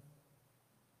 return?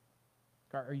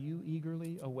 Are you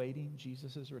eagerly awaiting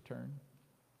Jesus' return?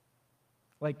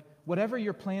 Like, whatever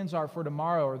your plans are for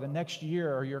tomorrow or the next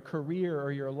year or your career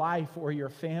or your life or your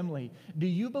family, do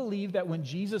you believe that when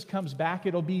Jesus comes back,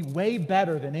 it'll be way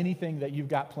better than anything that you've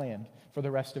got planned for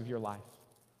the rest of your life?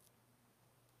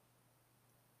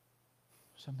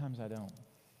 Sometimes I don't.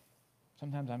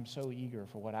 Sometimes I'm so eager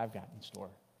for what I've got in store,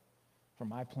 for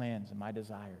my plans and my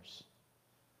desires.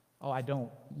 Oh, I don't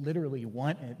literally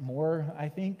want it more, I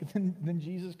think, than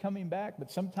Jesus coming back.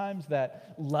 But sometimes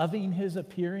that loving His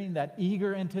appearing, that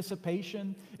eager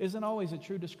anticipation, isn't always a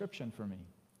true description for me.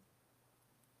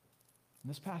 And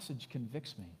this passage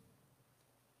convicts me.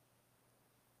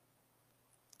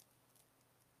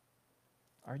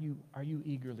 Are you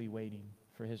eagerly waiting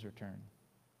for His return?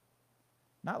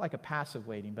 Not like a passive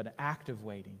waiting, but an active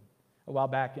waiting. A while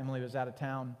back, Emily was out of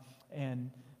town, and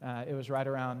it was right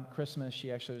around Christmas.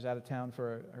 She actually was out of town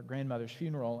for her grandmother's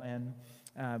funeral, and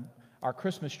our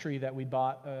Christmas tree that we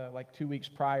bought like 2 weeks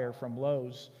prior from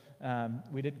Lowe's,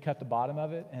 we didn't cut the bottom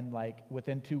of it, and like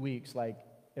within 2 weeks, like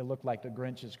it looked like the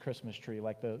Grinch's Christmas tree.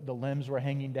 Like the limbs were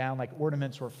hanging down, like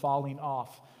ornaments were falling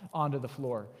off onto the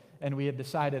floor. And we had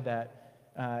decided that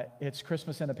it's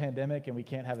Christmas in a pandemic and we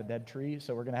can't have a dead tree,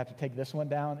 so we're going to have to take this one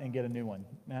down and get a new one.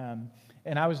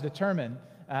 And I was determined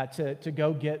to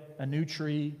go get a new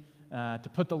tree, to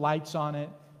put the lights on it,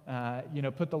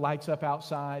 put the lights up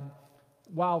outside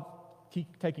while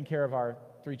taking care of our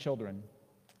 3 children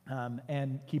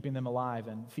and keeping them alive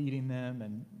and feeding them.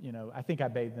 And, I think I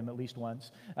bathed them at least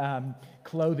once,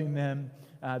 clothing them,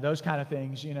 those kind of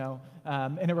things,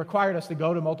 and it required us to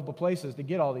go to multiple places to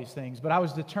get all these things. But I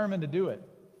was determined to do it.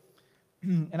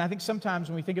 And I think sometimes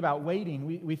when we think about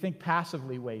waiting, we think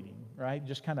passively waiting, right?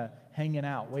 Just kind of hanging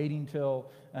out, waiting till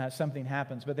something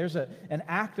happens. But there's an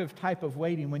active type of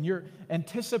waiting when you're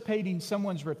anticipating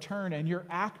someone's return and you're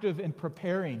active in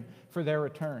preparing for their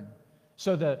return.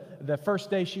 So the first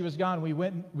day she was gone,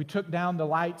 we took down the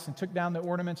lights and took down the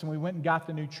ornaments, and we went and got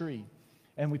the new tree.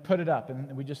 And we put it up,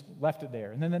 and we just left it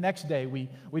there. And then the next day, we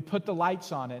put the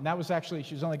lights on it. And that was actually,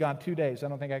 she was only gone 2 days. I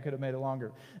don't think I could have made it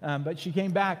longer. But she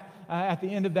came back at the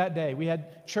end of that day. We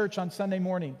had church on Sunday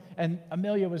morning, and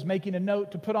Amelia was making a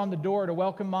note to put on the door to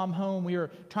welcome Mom home. We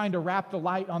were trying to wrap the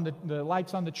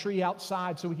lights on the tree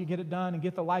outside so we could get it done and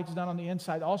get the lights done on the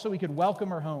inside. Also, we could welcome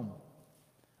her home,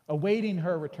 awaiting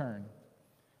her return,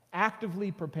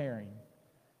 actively preparing.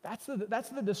 That's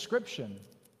the description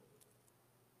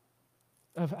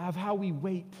of how we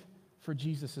wait for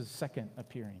Jesus' second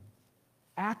appearing.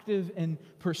 Active in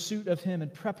pursuit of Him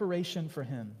and preparation for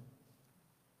Him.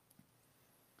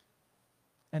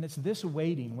 And it's this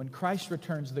waiting, when Christ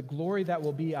returns, the glory that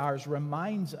will be ours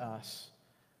reminds us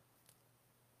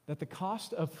that the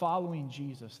cost of following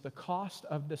Jesus, the cost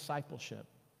of discipleship,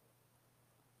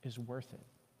 is worth it.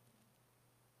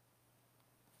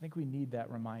 I think we need that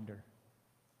reminder.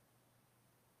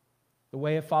 The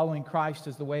way of following Christ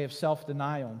is the way of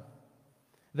self-denial.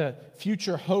 The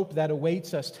future hope that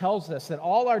awaits us tells us that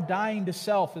all our dying to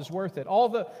self is worth it. All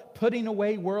the putting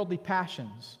away worldly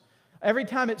passions. Every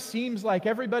time it seems like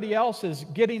everybody else is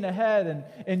getting ahead and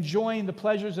enjoying the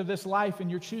pleasures of this life, and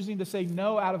you're choosing to say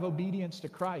no out of obedience to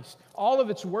Christ, all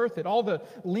of it's worth it. All the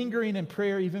lingering in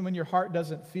prayer, even when your heart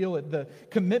doesn't feel it, the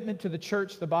commitment to the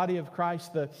church, the body of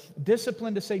Christ, the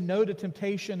discipline to say no to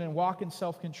temptation and walk in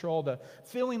self-control, the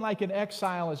feeling like an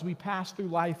exile as we pass through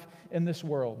life in this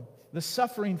world, the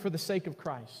suffering for the sake of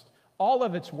Christ, all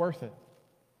of it's worth it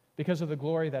because of the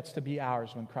glory that's to be ours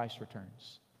when Christ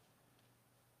returns.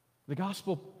 The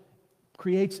gospel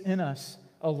creates in us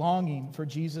a longing for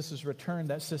Jesus' return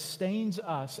that sustains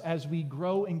us as we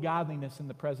grow in godliness in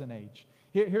the present age.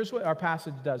 Here's what our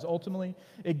passage does. Ultimately,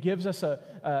 it gives us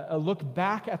a look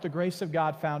back at the grace of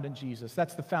God found in Jesus.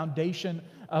 That's the foundation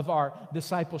of our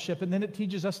discipleship. And then it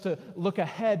teaches us to look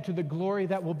ahead to the glory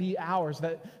that will be ours,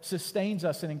 that sustains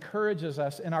us and encourages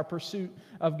us in our pursuit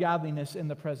of godliness in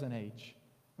the present age.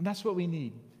 And that's what we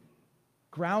need.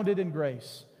 Grounded in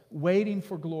grace, waiting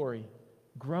for glory,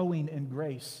 growing in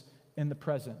grace in the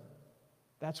present.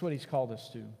 That's what He's called us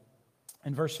to.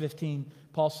 In verse 15,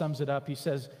 Paul sums it up. He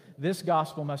says, this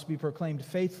gospel must be proclaimed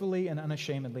faithfully and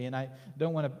unashamedly. And I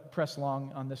don't want to press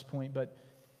long on this point, but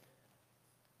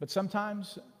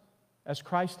sometimes as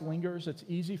Christ lingers, it's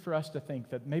easy for us to think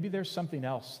that maybe there's something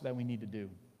else that we need to do.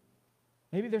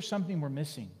 Maybe there's something we're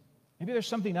missing. Maybe there's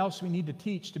something else we need to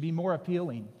teach to be more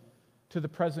appealing to the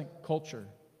present culture.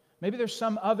 Maybe there's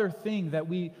some other thing that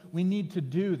we need to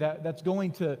do that's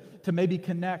going to maybe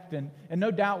connect. And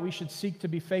no doubt we should seek to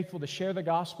be faithful to share the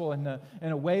gospel in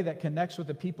a way that connects with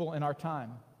the people in our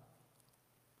time.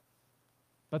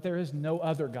 But there is no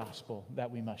other gospel that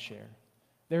we must share.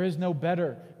 There is no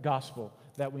better gospel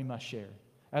that we must share.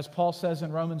 As Paul says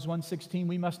in Romans 1:16,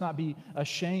 we must not be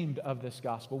ashamed of this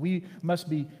gospel. We must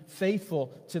be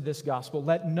faithful to this gospel.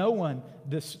 Let no one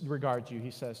disregard you,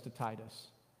 he says to Titus.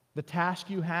 The task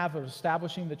you have of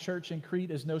establishing the church in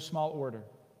Crete is no small order.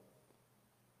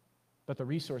 But the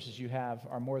resources you have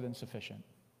are more than sufficient.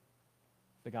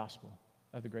 The gospel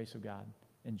of the grace of God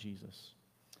in Jesus.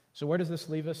 So where does this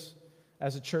leave us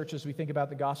as a church as we think about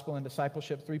the gospel and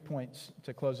discipleship? 3 points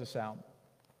to close us out.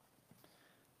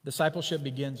 Discipleship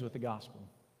begins with the gospel.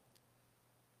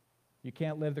 You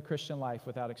can't live the Christian life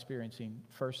without experiencing,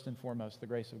 first and foremost, the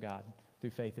grace of God through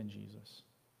faith in Jesus.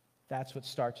 That's what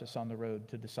starts us on the road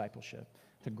to discipleship,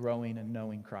 to growing and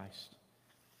knowing Christ.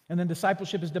 And then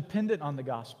discipleship is dependent on the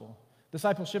gospel.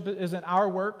 Discipleship isn't our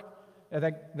work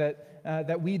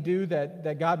that we do,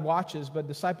 that God watches, but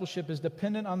discipleship is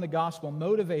dependent on the gospel,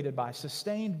 motivated by,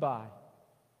 sustained by,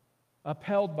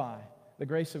 upheld by the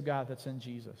grace of God that's in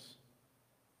Jesus.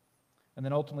 And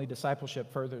then ultimately,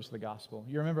 discipleship furthers the gospel.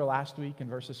 You remember last week in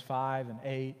verses 5 and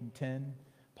 8 and 10,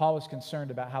 Paul was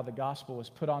concerned about how the gospel was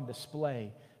put on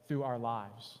display through our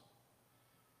lives.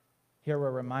 Here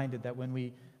we're reminded that when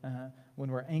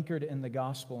we're anchored in the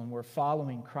gospel and we're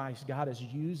following Christ, God is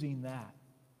using that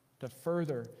to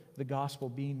further the gospel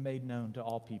being made known to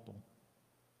all people.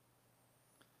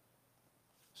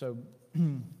 So,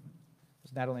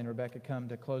 as Natalie and Rebecca come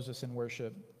to close us in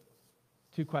worship,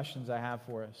 2 questions I have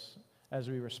for us as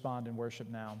we respond in worship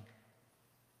now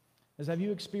is, have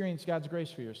you experienced God's grace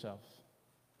for yourself?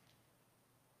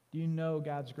 Do you know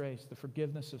God's grace, the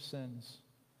forgiveness of sins,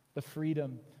 the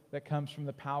freedom that comes from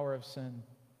the power of sin,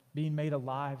 being made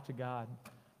alive to God,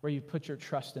 where you put your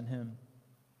trust in Him?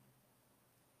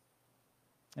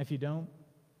 If you don't,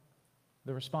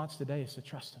 the response today is to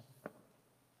trust Him.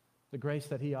 The grace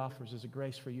that He offers is a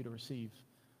grace for you to receive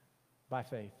by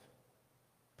faith.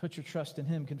 Put your trust in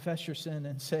Him. Confess your sin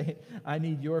and say, I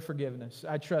need your forgiveness.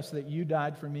 I trust that you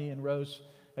died for me and rose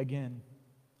again.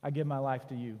 I give my life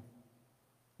to you,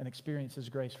 and experience His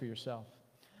grace for yourself.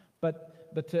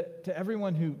 But to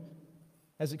everyone who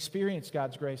has experienced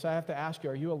God's grace, I have to ask you,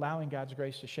 are you allowing God's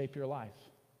grace to shape your life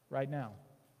right now?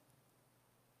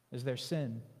 Is there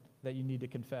sin that you need to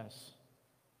confess?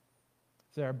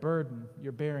 Is there a burden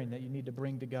you're bearing that you need to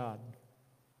bring to God?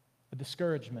 A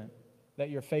discouragement that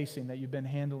you're facing that you've been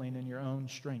handling in your own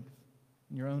strength,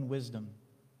 in your own wisdom?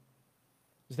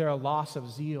 Is there a loss of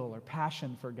zeal or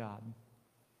passion for God?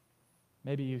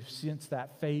 Maybe you've sensed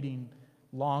that fading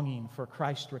longing for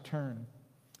Christ's return.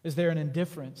 Is there an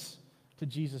indifference to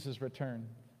Jesus' return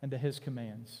and to His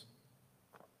commands?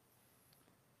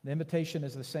 The invitation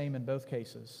is the same in both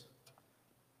cases.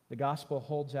 The gospel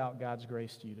holds out God's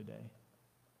grace to you today.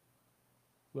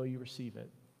 Will you receive it?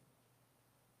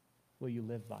 Will you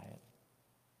live by it?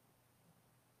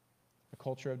 A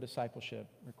culture of discipleship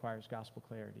requires gospel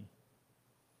clarity.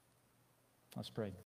 Let's pray.